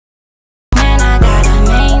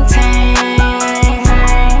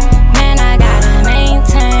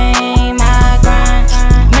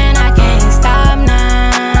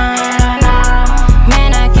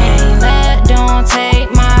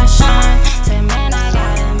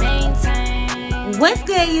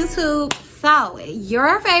YouTube. So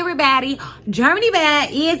your favorite baddie, Germany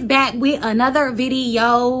Bad, is back with another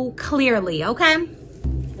video, clearly, okay?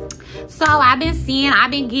 So I've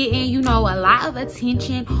been getting, you know, a lot of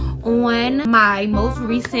attention on my most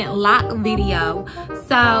recent lock video.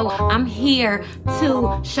 So I'm here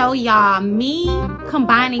to show y'all me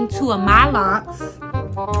combining two of my locks,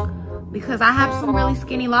 because I have some really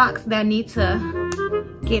skinny locks that need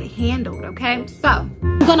to get handled, okay? So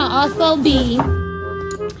I'm gonna also be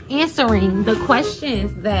answering the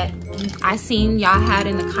questions that I seen y'all had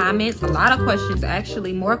in the comments. A lot of questions,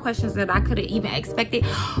 actually, more questions than I could have even expected.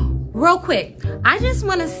 Real quick, I just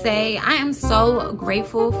want to say I am so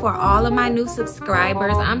grateful for all of my new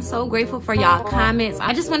subscribers. I'm so grateful for y'all comments.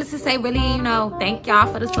 I just wanted to say really, you know, thank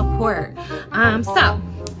y'all for the support. So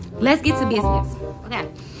let's get to business. Okay,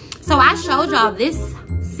 so I showed y'all this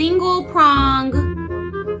single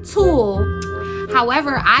prong tool.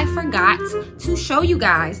 However, I forgot to show you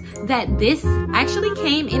guys that this actually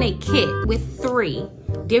came in a kit with 3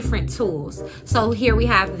 different tools. So here we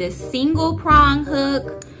have this single prong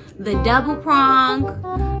hook, the double prong,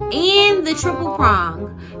 and the triple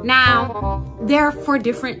prong. Now, they're for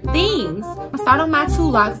different things. I'll start on my 2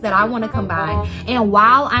 locks that I want to combine, and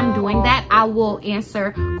while I'm doing that, I will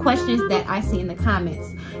answer questions that I see in the comments.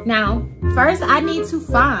 Now, first I need to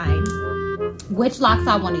find which locks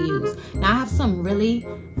I want to use. Now I have some really,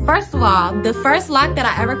 first of all, the first lock that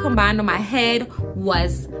I ever combined on my head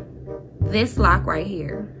was this lock right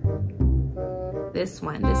here. This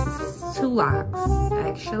one. This is 2 locks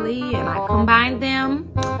actually, and I combined them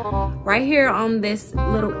right here on this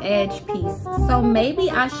little edge piece. So maybe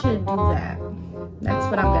I should do that. That's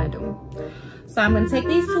what I'm gonna do. So I'm gonna take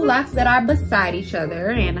these 2 locks that are beside each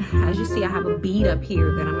other, and as you see, I have a bead up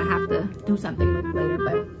here that I'm gonna have to do something with later,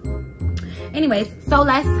 but anyways, so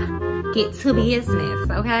let's get to business,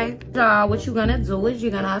 okay? So what you're gonna do is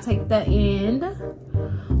you're gonna take the end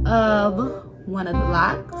of one of the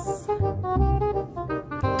locks.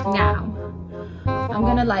 Now, I'm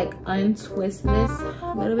gonna like untwist this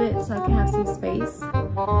a little bit so I can have some space.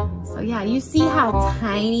 So yeah, you see how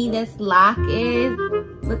tiny this lock is?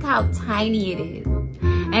 Look how tiny it is.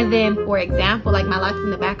 And then, for example, like my locks in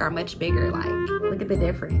the back are much bigger. Like, look at the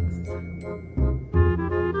difference.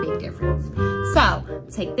 Big difference. So,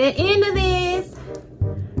 take the end of this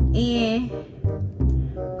and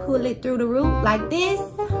pull it through the root like this.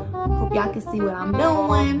 Hope y'all can see what I'm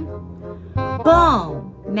doing.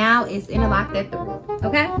 Boom. Now it's interlocked at the root,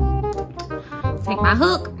 okay? Take my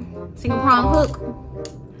hook, single prong hook,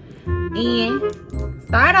 and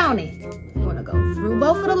start on it. You wanna go through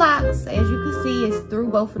both of the locks. As you can see, it's through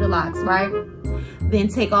both of the locks, right? Then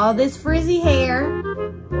take all this frizzy hair,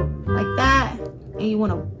 like that, and you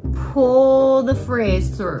wanna pull the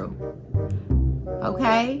frizz through,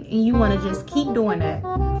 okay? And you wanna just keep doing that.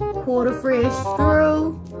 Pull the frizz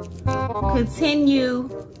through, continue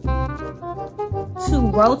to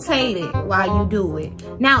rotate it while you do it.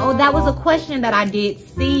 Now, that was a question that I did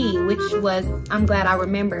see, which was, I'm glad I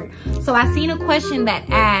remembered. So I seen a question that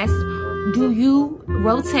asked, do you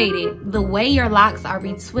rotate it the way your locks are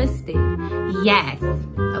retwisted? Yes,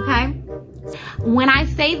 okay? When I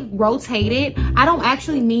say rotate it, I don't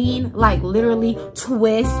actually mean like literally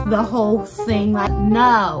twist the whole thing, like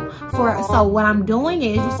no. So what I'm doing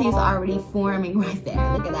is, you see it's already forming right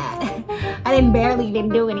there. Look at that. I barely even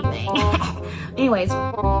do anything. Anyways,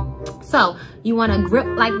 so you want to grip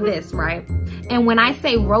like this, right? And when I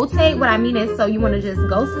say rotate, what I mean is, so you want to just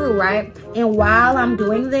go through, right? And while I'm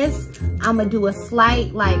doing this, I'm gonna do a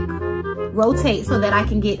slight like rotate so that I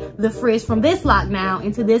can get the frizz from this lock now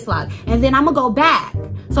into this lock, and then I'm gonna go back.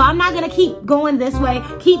 So I'm not gonna keep going this way,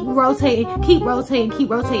 keep rotating, keep rotating, keep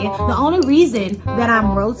rotating. The only reason that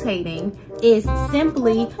I'm rotating is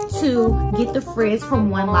simply to get the frizz from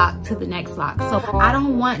one lock to the next lock. So I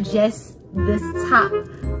don't want just this top,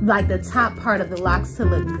 like the top part of the locks to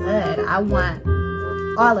look good. I want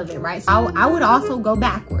all of it, right? So I would also go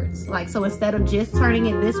backwards. Like, so instead of just turning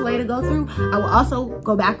it this way to go through, I will also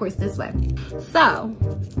go backwards this way. So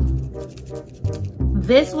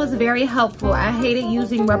this was very helpful. I hated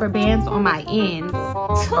using rubber bands on my ends.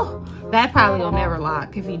 That probably will never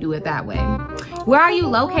lock if you do it that way. Where are you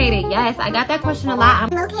located? Yes, I got that question a lot. I'm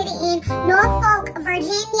located in Norfolk,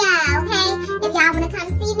 Virginia, okay? If y'all want to come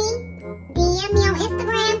see me, DM me on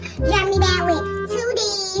Instagram, Germany Bad with 2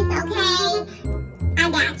 D's, okay? I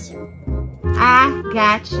got you. I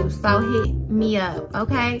got you. So hit me up,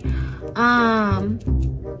 okay?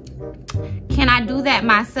 Can I do that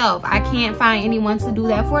myself? I can't find anyone to do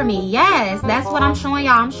that for me. Yes, that's what I'm showing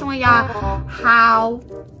y'all. I'm showing y'all how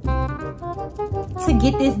to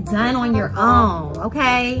get this done on your own,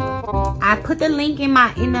 okay? I put the link in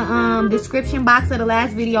the description box of the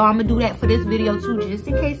last video. I'm gonna do that for this video too, just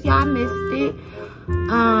in case y'all missed it.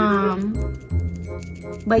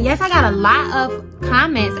 But yes, I got a lot of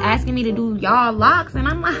comments asking me to do y'all locks, and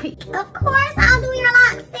I'm like, Of course I'll do your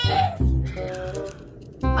locks, sis.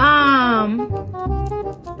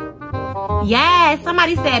 Yeah,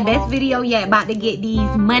 somebody said best video yet, about to get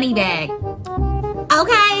these money bags.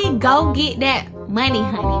 Okay, go get that money,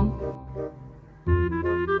 honey.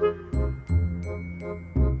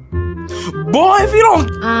 Boy, if you don't...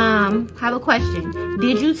 Have a question.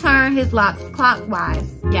 Did you turn his locks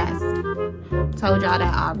clockwise? Yes. Told y'all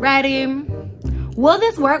that already. Will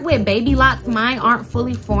this work with baby locks? Mine aren't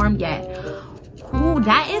fully formed yet. Ooh,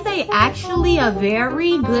 that is actually a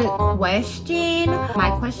very good question.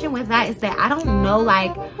 My question with that is that I don't know,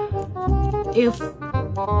 like,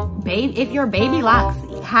 if your baby locks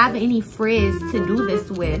have any frizz to do this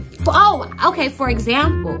with. Oh, okay, for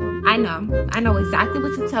example, I know exactly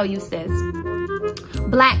what to tell you, sis.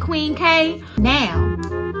 Black Queen K. Now,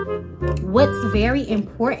 what's very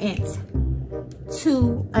important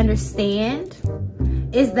to understand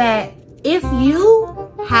is that if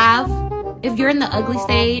you're in the ugly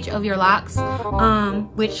stage of your locks,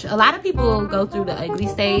 which a lot of people go through the ugly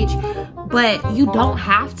stage, but you don't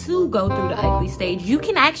have to go through the ugly stage. You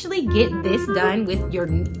can actually get this done with your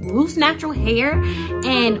loose natural hair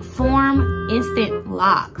and form instant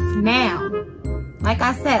locks. Now, like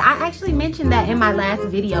I said, I actually mentioned that in my last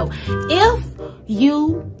video. If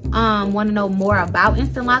you want to know more about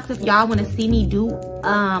instant locks, if y'all want to see me do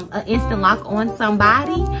an instant lock on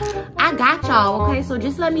somebody, I got y'all, okay? So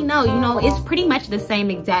just let me know. You know, it's pretty much the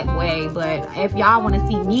same exact way, but if y'all want to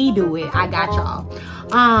see me do it, I got y'all.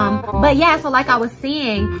 But yeah, so like I was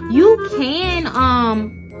saying, you can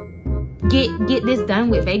get this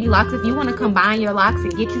done with baby locks. If you want to combine your locks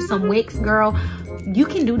and get you some wicks, girl, you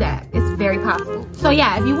can do that. It's very possible. So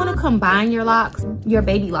yeah, if you want to combine your locks, your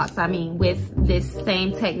baby locks, I mean, with this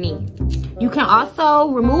same technique. You can also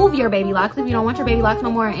remove your baby locks if you don't want your baby locks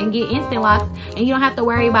no more and get instant locks, and you don't have to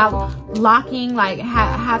worry about locking, like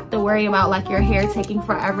have to worry about like your hair taking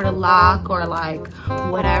forever to lock or like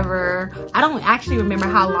whatever. I don't actually remember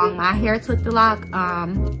how long my hair took to lock.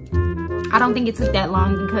 I don't think it took that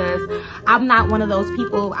long because I'm not one of those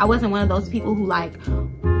people. I wasn't one of those people who like,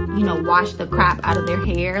 you know, wash the crap out of their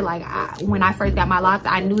hair. Like when I first got my locks,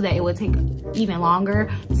 I knew that it would take even longer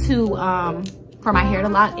to for my hair to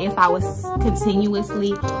lock if I was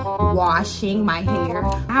continuously washing my hair.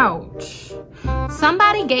 Ouch.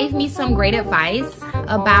 Somebody gave me some great advice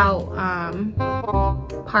about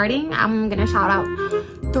parting. I'm gonna shout out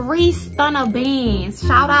 3 Stunner Bands.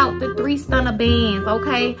 Shout out the 3 Stunner Bands,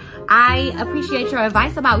 okay? I appreciate your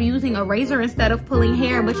advice about using a razor instead of pulling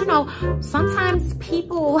hair, but you know, sometimes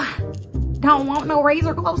people don't want no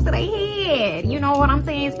razor close to their head. You know what I'm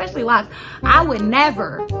saying? Especially locks. I would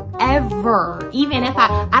never, ever, even if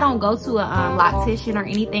I don't go to a loctician or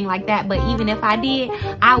anything like that, but even if I did,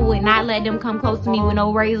 I would not let them come close to me with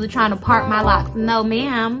no razor trying to part my locks. No,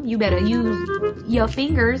 ma'am, you better use your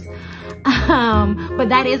fingers. But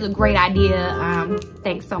that is a great idea.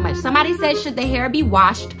 Thanks so much. Somebody said, should the hair be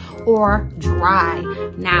washed or dry?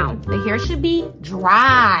 Now, the hair should be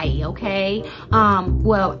dry, okay?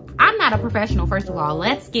 Well, I'm not a professional, first of all.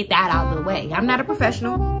 Let's get that out of the way. I'm not a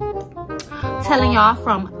professional. Telling y'all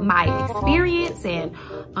from my experience and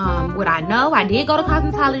what I know. I did go to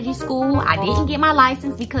cosmetology school. I didn't get my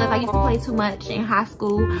license because I used to play too much in high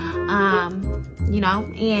school. You know,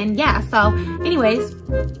 and yeah, so anyways,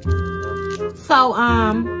 so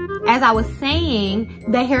as I was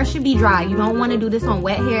saying, the hair should be dry. You don't want to do this on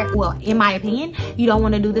wet hair. Well, in my opinion, you don't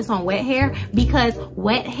want to do this on wet hair because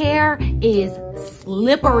wet hair is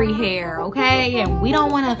slippery hair, okay? And we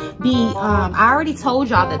don't want to be, I already told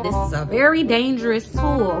y'all that this is a very dangerous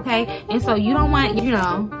tool, okay? And so you don't want, you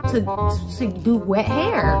know, to do wet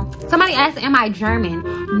hair. Somebody asked, am I German?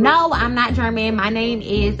 No, I'm not German. My name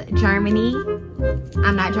is Germany.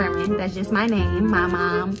 I'm not German. That's just my name. My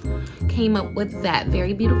mom came up with that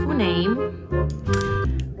very beautiful name.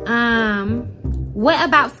 What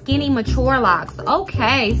about skinny mature locks?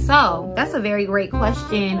 Okay, so that's a very great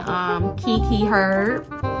question, Kiki Herb.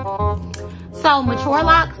 So mature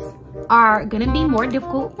locks are gonna be more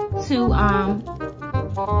difficult to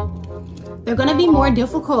they're gonna be more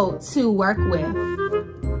difficult to work with.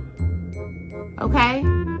 Okay?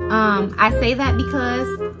 I say that because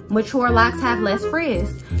mature locks have less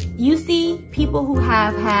frizz. You see people who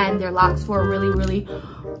have had their locks for a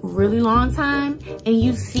really long time, and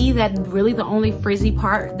you see that really the only frizzy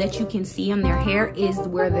part that you can see on their hair is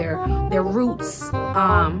where their roots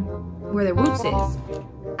where the roots is.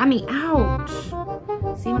 I mean, ouch.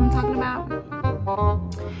 See what I'm talking about?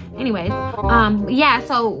 Anyways, yeah,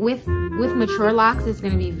 so with mature locks, it's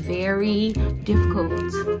gonna be very difficult.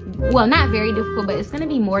 Well, not very difficult, but it's gonna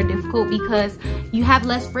be more difficult because you have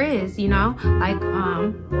less frizz, you know? Like,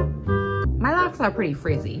 my locks are pretty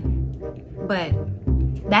frizzy, but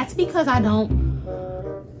that's because I don't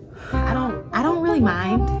really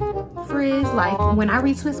mind frizz. Like when I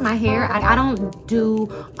retwist my hair, I don't do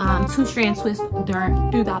 2-strand twist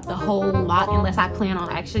throughout the whole lock unless I plan on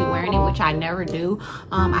actually wearing it, which I never do.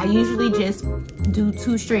 I usually just do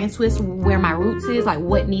 2-strand twist where my roots is, like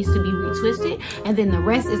what needs to be retwisted, and then the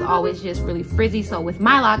rest is always just really frizzy. So with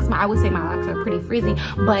my locks, I would say my locks are pretty frizzy,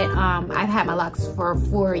 but I've had my locks for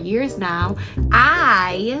 4 years now.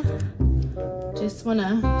 I just want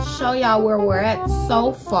to show y'all where we're at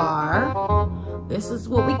so far. This is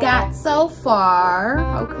what we got so far,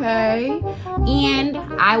 okay? And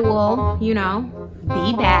I will, you know,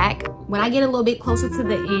 be back when I get a little bit closer to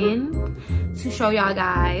the end to show y'all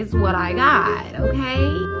guys what I got,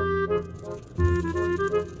 okay?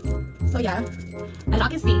 So yeah, as y'all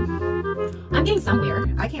can see, I'm getting somewhere.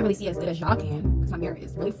 I can't really see as good as y'all can because my mirror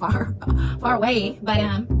is really far away, but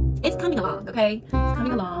it's coming along, okay? It's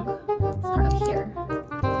coming along. Let's start up here.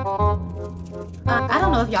 I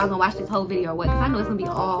don't know if y'all gonna watch this whole video or what, because I know it's gonna be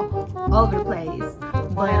all over the place.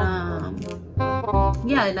 But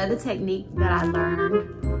yeah, another technique that I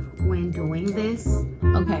learned when doing this,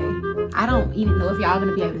 okay, I don't even know if y'all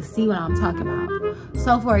gonna be able to see what I'm talking about.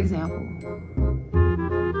 So for example,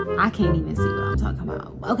 I can't even see what I'm talking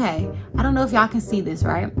about. Okay, I don't know if y'all can see this,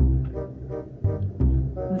 right?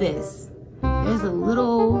 There's a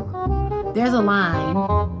line.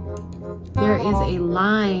 There is a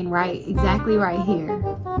line exactly right here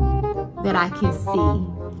that I can see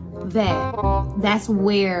that's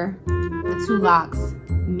where the 2 locks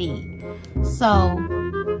meet. So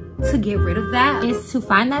to get rid of that is to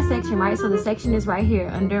find that section, right? So the section is right here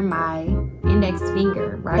under my index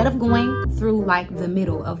finger, right? Instead of going through like the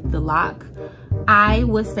middle of the lock, I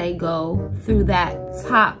would say go through that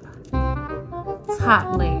top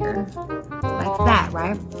layer like that,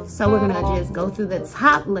 right? So we're gonna just go through the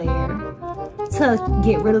top layer to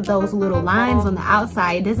get rid of those little lines on the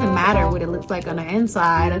outside. It doesn't matter what it looks like on the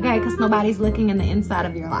inside, okay? Because nobody's looking in the inside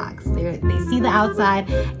of your locks. They see the outside,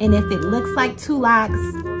 and if it looks like 2 locks,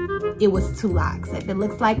 it was 2 locks. If it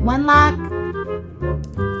looks like 1 lock,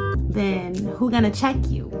 then who gonna check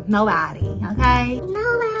you? Nobody, okay?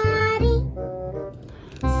 Nobody.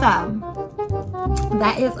 So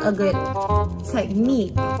that is a good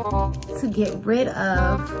technique to get rid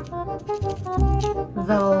of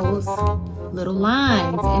those little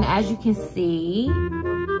lines. And as you can see,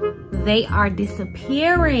 they are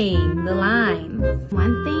disappearing, the lines.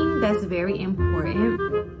 One thing that's very important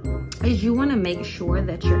is you want to make sure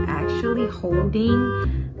that you're actually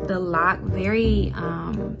holding the lock very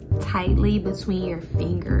tightly between your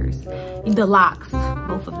fingers. The locks,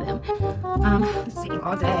 both of them. Let's see,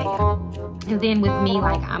 all day. And then with me,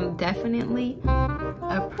 like, I'm definitely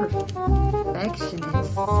a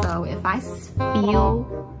perfectionist. So if I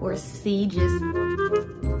feel or see just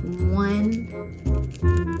one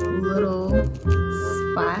little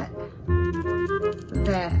spot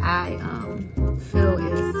that I feel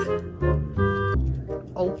is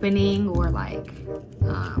opening or like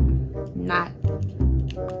not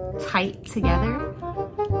tight together,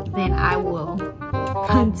 then I will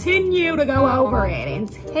continue to go over it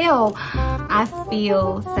until I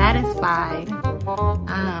feel satisfied.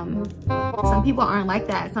 Some people aren't like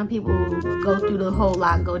that. Some people go through the whole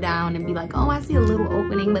lock, go down and be like, oh, I see a little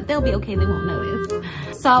opening, but they'll be okay, they won't notice.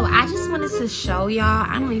 So I just wanted to show y'all,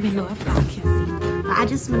 I don't even know if y'all can see, but I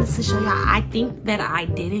just wanted to show y'all, I think that I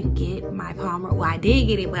didn't get my palm roll. Well, I did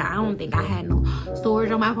get it, but I don't think I had no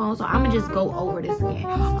storage on my palm, so I'm gonna just go over this again.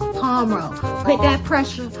 Palm roll, put that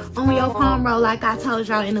pressure on your palm roll like I told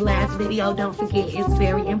y'all in the last video. Don't forget, it's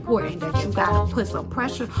very important that you gotta put some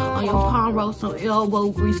pressure on your palm roll, some elbow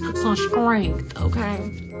grease, some strength,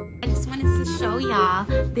 okay? I just wanted to show y'all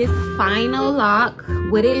this final lock,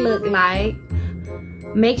 what it looked like.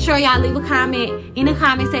 Make sure y'all leave a comment in the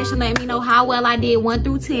comment section. Let me know how well I did, 1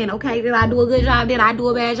 through 10, okay? Did I do a good job? Did I do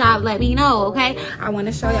a bad job? Let me know, okay? I want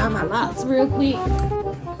to show y'all my locks real quick.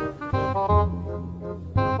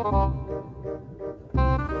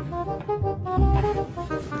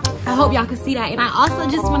 I hope y'all can see that. And I also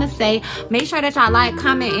just want to say, make sure that y'all like,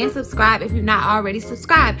 comment, and subscribe if you're not already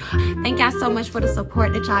subscribed. Thank y'all so much for the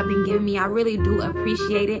support that y'all been giving me. I really do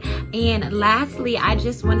appreciate it. And lastly, I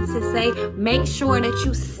just wanted to say, make sure that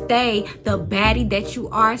you stay the baddie that you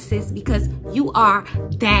are, sis, because you are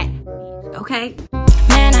that, okay?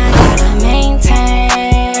 Man, I gotta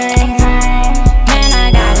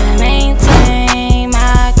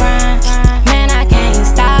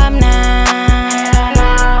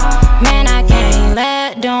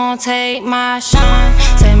gon' take my shine.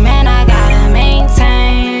 Say, man, I got